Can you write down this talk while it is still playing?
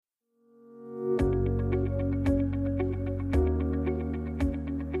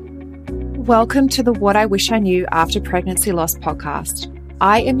Welcome to the What I Wish I Knew After Pregnancy Loss podcast.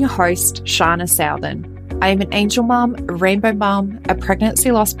 I am your host, Shana Southern. I am an angel mum, a rainbow mum, a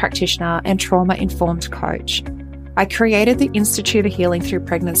pregnancy loss practitioner, and trauma-informed coach. I created the Institute of Healing Through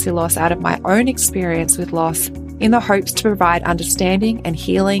Pregnancy Loss out of my own experience with loss in the hopes to provide understanding and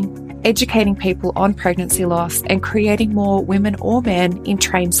healing, educating people on pregnancy loss, and creating more women or men in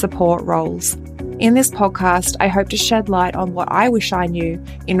trained support roles. In this podcast, I hope to shed light on what I wish I knew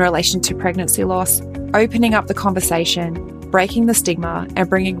in relation to pregnancy loss, opening up the conversation, breaking the stigma, and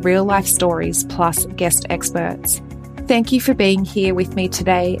bringing real-life stories plus guest experts. Thank you for being here with me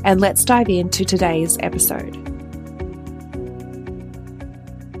today, and let's dive into today's episode.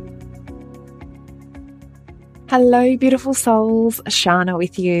 Hello, beautiful souls. Shana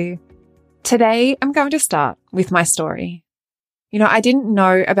with you. Today, I'm going to start with my story. I didn't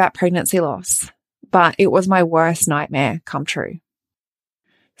know about pregnancy loss, but it was my worst nightmare come true.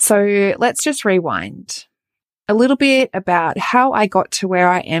 So let's just rewind a little bit about how I got to where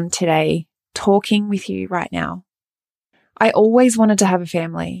I am today, talking with you right now. I always wanted to have a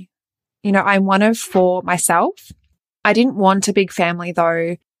family. I'm one of four myself. I didn't want a big family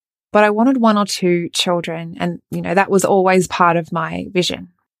though, but I wanted one or two children. And, that was always part of my vision.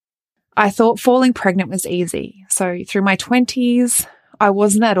 I thought falling pregnant was easy. So through my 20s, I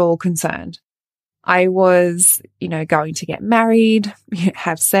wasn't at all concerned. I was, going to get married,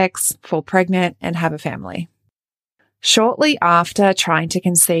 have sex, fall pregnant, and have a family. Shortly after trying to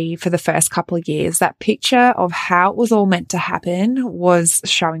conceive for the first couple of years, that picture of how it was all meant to happen was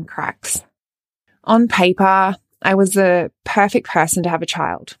showing cracks. On paper, I was the perfect person to have a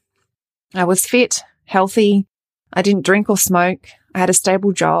child. I was fit, healthy, I didn't drink or smoke, I had a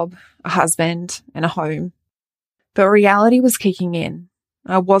stable job, a husband, and a home. But reality was kicking in.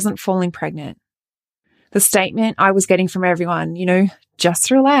 I wasn't falling pregnant. The statement I was getting from everyone,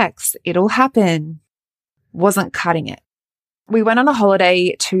 just relax, it'll happen, wasn't cutting it. We went on a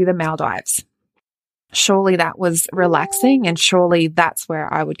holiday to the Maldives. Surely that was relaxing and surely that's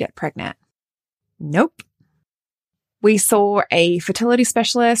where I would get pregnant. Nope. We saw a fertility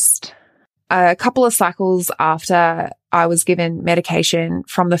specialist. A couple of cycles after I was given medication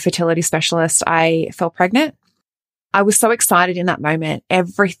from the fertility specialist, I fell pregnant. I was so excited in that moment.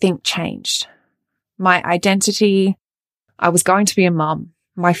 Everything changed. My identity, I was going to be a mum,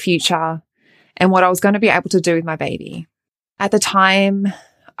 my future, and what I was going to be able to do with my baby. At the time,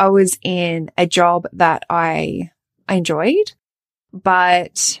 I was in a job that I enjoyed,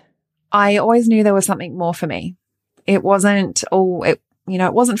 but I always knew there was something more for me. It wasn't it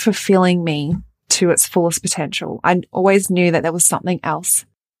wasn't fulfilling me to its fullest potential. I always knew that there was something else.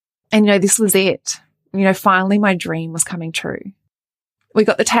 And, this was it. Finally my dream was coming true. We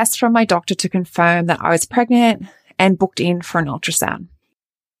got the test from my doctor to confirm that I was pregnant and booked in for an ultrasound.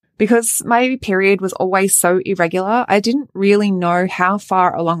 Because my period was always so irregular, I didn't really know how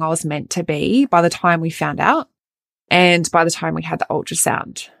far along I was meant to be by the time we found out and by the time we had the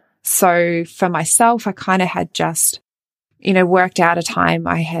ultrasound. So for myself, I kind of had just, worked out a time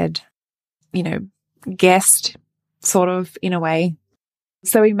I had, guessed sort of in a way.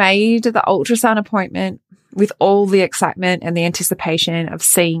 So we made the ultrasound appointment with all the excitement and the anticipation of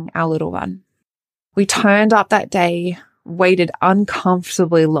seeing our little one. We turned up that day, waited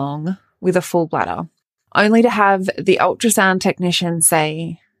uncomfortably long with a full bladder, only to have the ultrasound technician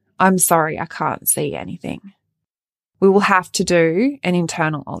say, "I'm sorry, I can't see anything. We will have to do an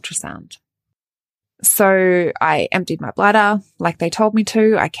internal ultrasound." So I emptied my bladder like they told me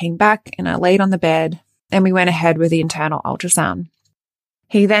to. I came back and I laid on the bed and we went ahead with the internal ultrasound.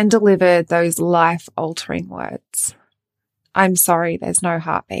 He then delivered those life-altering words. "I'm sorry, there's no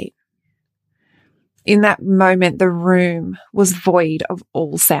heartbeat." In that moment, the room was void of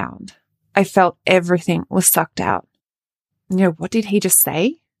all sound. I felt everything was sucked out. What did he just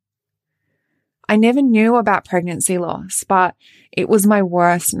say? I never knew about pregnancy loss, but it was my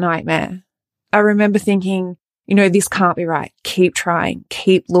worst nightmare. I remember thinking, this can't be right. Keep trying,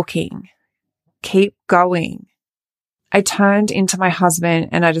 keep looking, keep going. I turned into my husband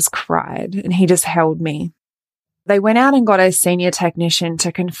and I just cried and he just held me. They went out and got a senior technician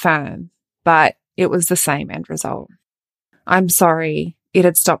to confirm, but it was the same end result. I'm sorry, it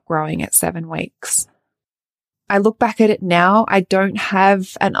had stopped growing at 7 weeks. I look back at it now, I don't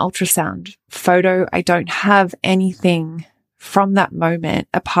have an ultrasound photo. I don't have anything from that moment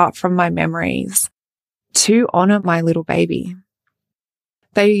apart from my memories to honor my little baby.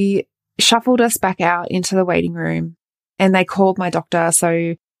 They shuffled us back out into the waiting room and they called my doctor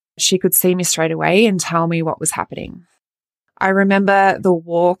so she could see me straight away and tell me what was happening. I remember the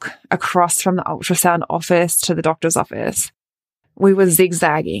walk across from the ultrasound office to the doctor's office. We were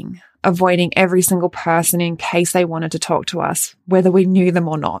zigzagging. avoiding every single person in case they wanted to talk to us, whether we knew them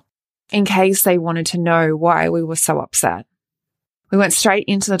or not, in case they wanted to know why we were so upset. We went straight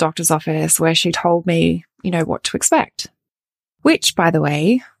into the doctor's office where she told me, what to expect. Which, by the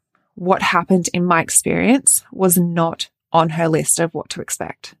way, what happened in my experience was not on her list of what to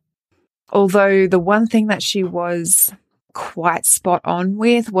expect. Although the one thing that she was quite spot on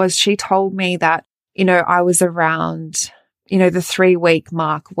with was she told me that, I was around, the 3-week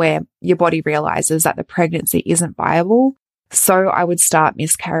mark where your body realizes that the pregnancy isn't viable. So I would start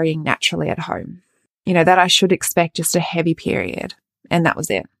miscarrying naturally at home. That I should expect just a heavy period. And that was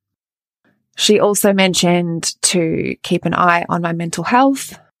it. She also mentioned to keep an eye on my mental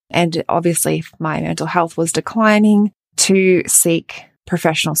health. And obviously, if my mental health was declining, to seek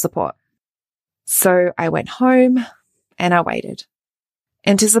professional support. So I went home and I waited,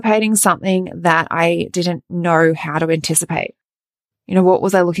 anticipating something that I didn't know how to anticipate. What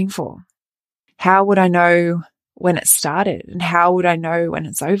was I looking for? How would I know when it started? And how would I know when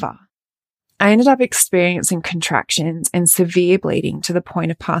it's over? I ended up experiencing contractions and severe bleeding to the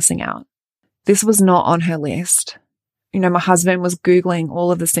point of passing out. This was not on her list. My husband was Googling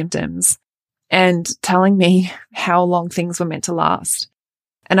all of the symptoms and telling me how long things were meant to last.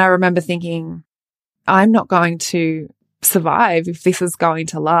 And I remember thinking, I'm not going to survive if this is going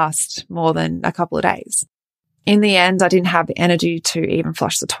to last more than a couple of days. In the end, I didn't have the energy to even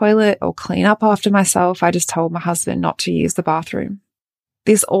flush the toilet or clean up after myself. I just told my husband not to use the bathroom.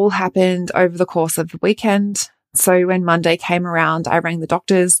 This all happened over the course of the weekend. So when Monday came around, I rang the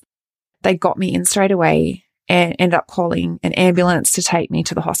doctors. They got me in straight away and ended up calling an ambulance to take me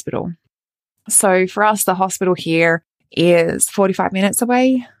to the hospital. So for us, the hospital here is 45 minutes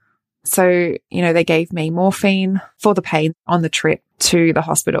away. So, they gave me morphine for the pain on the trip to the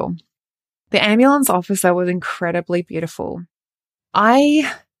hospital. The ambulance officer was incredibly beautiful.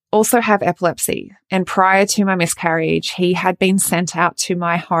 I also have epilepsy, and prior to my miscarriage, he had been sent out to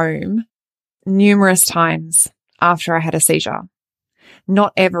my home numerous times after I had a seizure.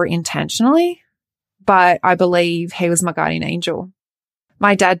 Not ever intentionally, but I believe he was my guardian angel.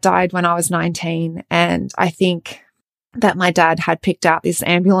 My dad died when I was 19, and I think that my dad had picked out this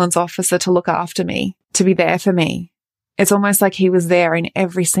ambulance officer to look after me, to be there for me. It's almost like he was there in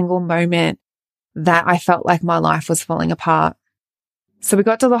every single moment that I felt like my life was falling apart. So we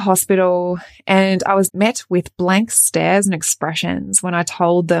got to the hospital and I was met with blank stares and expressions when I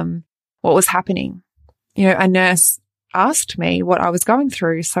told them what was happening. A nurse asked me what I was going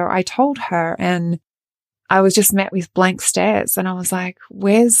through, so I told her, and I was just met with blank stares. And I was like,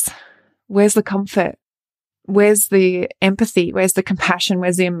 where's the comfort? Where's the empathy? Where's the compassion?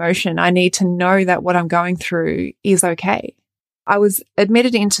 Where's the emotion? I need to know that what I'm going through is okay. I was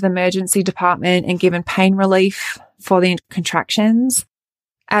admitted into the emergency department and given pain relief for the contractions.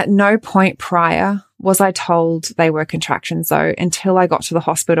 At no point prior was I told they were contractions, though, until I got to the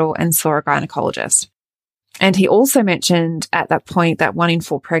hospital and saw a gynecologist. And he also mentioned at that point that 1 in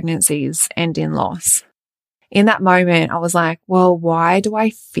 4 pregnancies end in loss. In that moment, I was like, well, why do I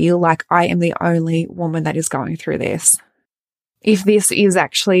feel like I am the only woman that is going through this? If this is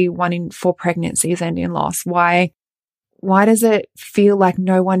actually 1 in 4 pregnancies end in loss, why does it feel like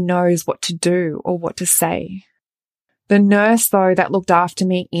no one knows what to do or what to say? The nurse, though, that looked after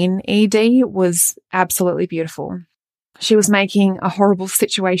me in ED was absolutely beautiful. She was making a horrible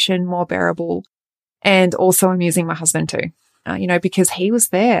situation more bearable and also amusing my husband too, because he was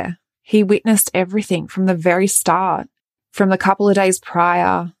there. He witnessed everything from the very start, from the couple of days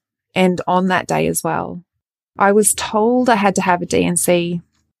prior and on that day as well. I was told I had to have a D&C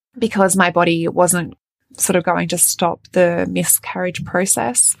because my body wasn't sort of going to stop the miscarriage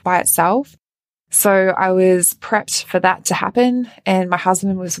process by itself. So I was prepped for that to happen, and my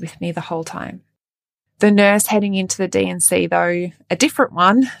husband was with me the whole time. The nurse heading into the D&C, though, a different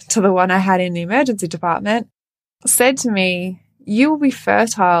one to the one I had in the emergency department, said to me, "You will be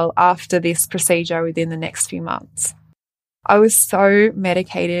fertile after this procedure within the next few months." I was so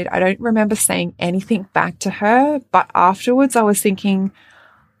medicated. I don't remember saying anything back to her, but afterwards I was thinking,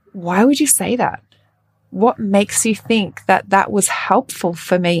 why would you say that? What makes you think that that was helpful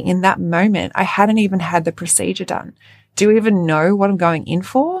for me in that moment? I hadn't even had the procedure done. Do you even know what I'm going in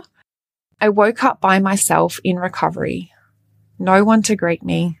for? I woke up by myself in recovery. No one to greet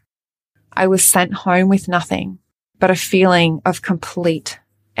me. I was sent home with nothing but a feeling of complete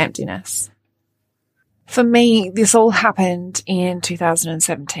emptiness. For me, this all happened in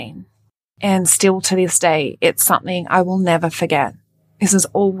 2017. And still to this day, it's something I will never forget. This is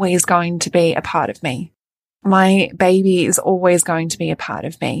always going to be a part of me. My baby is always going to be a part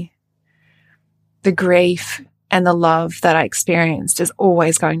of me. The grief and the love that I experienced is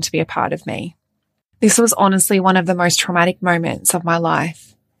always going to be a part of me. This was honestly one of the most traumatic moments of my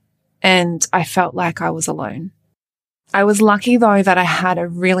life, and I felt like I was alone. I was lucky, though, that I had a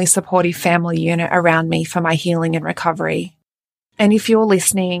really supportive family unit around me for my healing and recovery. And if you're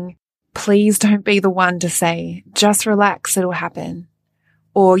listening, please don't be the one to say, just relax, it'll happen.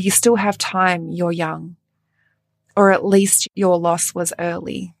 Or you still have time, you're young. Or at least your loss was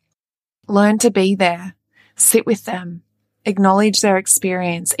early. Learn to be there. Sit with them. Acknowledge their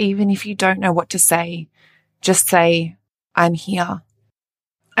experience, even if you don't know what to say. Just say, I'm here.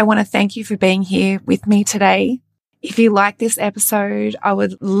 I want to thank you for being here with me today. If you like this episode, I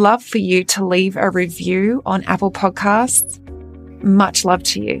would love for you to leave a review on Apple Podcasts. Much love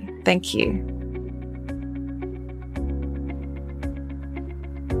to you. Thank you.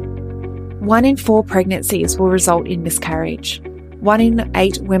 1 in 4 pregnancies will result in miscarriage. 1 in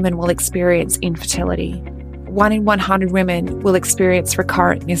 8 women will experience infertility. 1 in 100 women will experience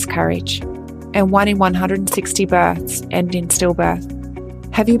recurrent miscarriage. And 1 in 160 births end in stillbirth.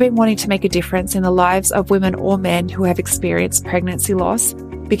 Have you been wanting to make a difference in the lives of women or men who have experienced pregnancy loss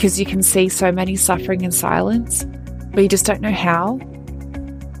because you can see so many suffering in silence, but you just don't know how?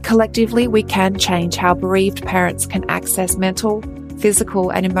 Collectively, we can change how bereaved parents can access mental,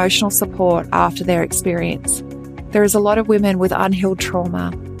 physical, and emotional support after their experience. There is a lot of women with unhealed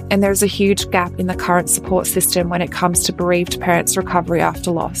trauma, and there is a huge gap in the current support system when it comes to bereaved parents' recovery after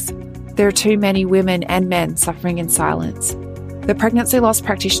loss. There are too many women and men suffering in silence. The Pregnancy Loss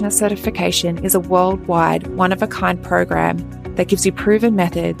Practitioner Certification is a worldwide, one-of-a-kind program that gives you proven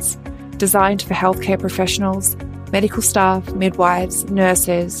methods designed for healthcare professionals, medical staff, midwives,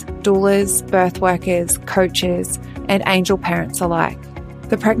 nurses, doulas, birth workers, coaches, and angel parents alike.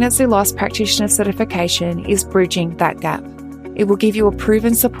 The Pregnancy Loss Practitioner Certification is bridging that gap. It will give you a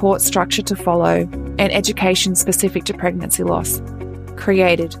proven support structure to follow and education specific to pregnancy loss,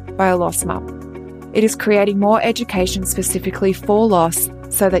 created by a loss mum. It is creating more education specifically for loss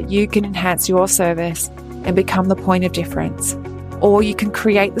so that you can enhance your service and become the point of difference. Or you can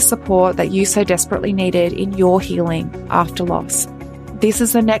create the support that you so desperately needed in your healing after loss. This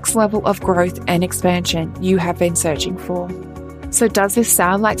is the next level of growth and expansion you have been searching for. So does this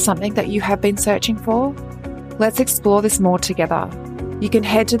sound like something that you have been searching for? Let's explore this more together. You can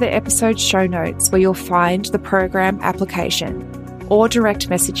head to the episode show notes where you'll find the program application, or direct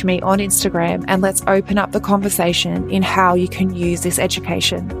message me on Instagram and let's open up the conversation in how you can use this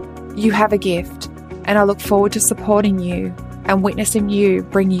education. You have a gift, and I look forward to supporting you and witnessing you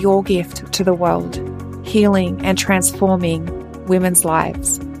bring your gift to the world, healing and transforming women's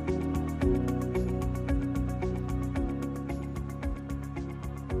lives.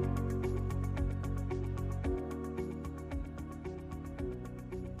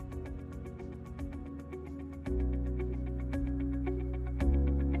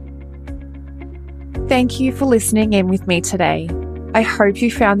 Thank you for listening in with me today. I hope you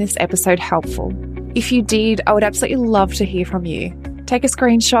found this episode helpful. If you did, I would absolutely love to hear from you. Take a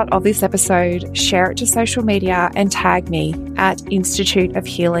screenshot of this episode, share it to social media, and tag me at Institute of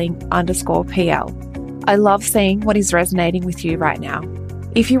Healing_PL. I love seeing what is resonating with you right now.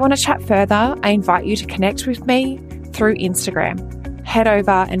 If you want to chat further, I invite you to connect with me through Instagram. Head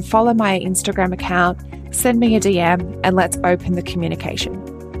over and follow my Instagram account, send me a DM, and let's open the communication.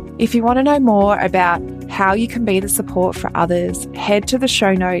 If you want to know more about how you can be the support for others, head to the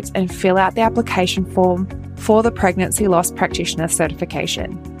show notes and fill out the application form for the Pregnancy Loss Practitioner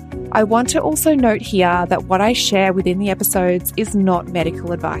Certification. I want to also note here that what I share within the episodes is not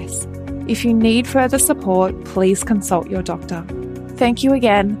medical advice. If you need further support, please consult your doctor. Thank you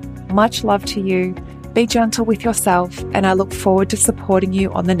again. Much love to you. Be gentle with yourself, and I look forward to supporting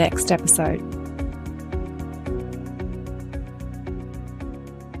you on the next episode.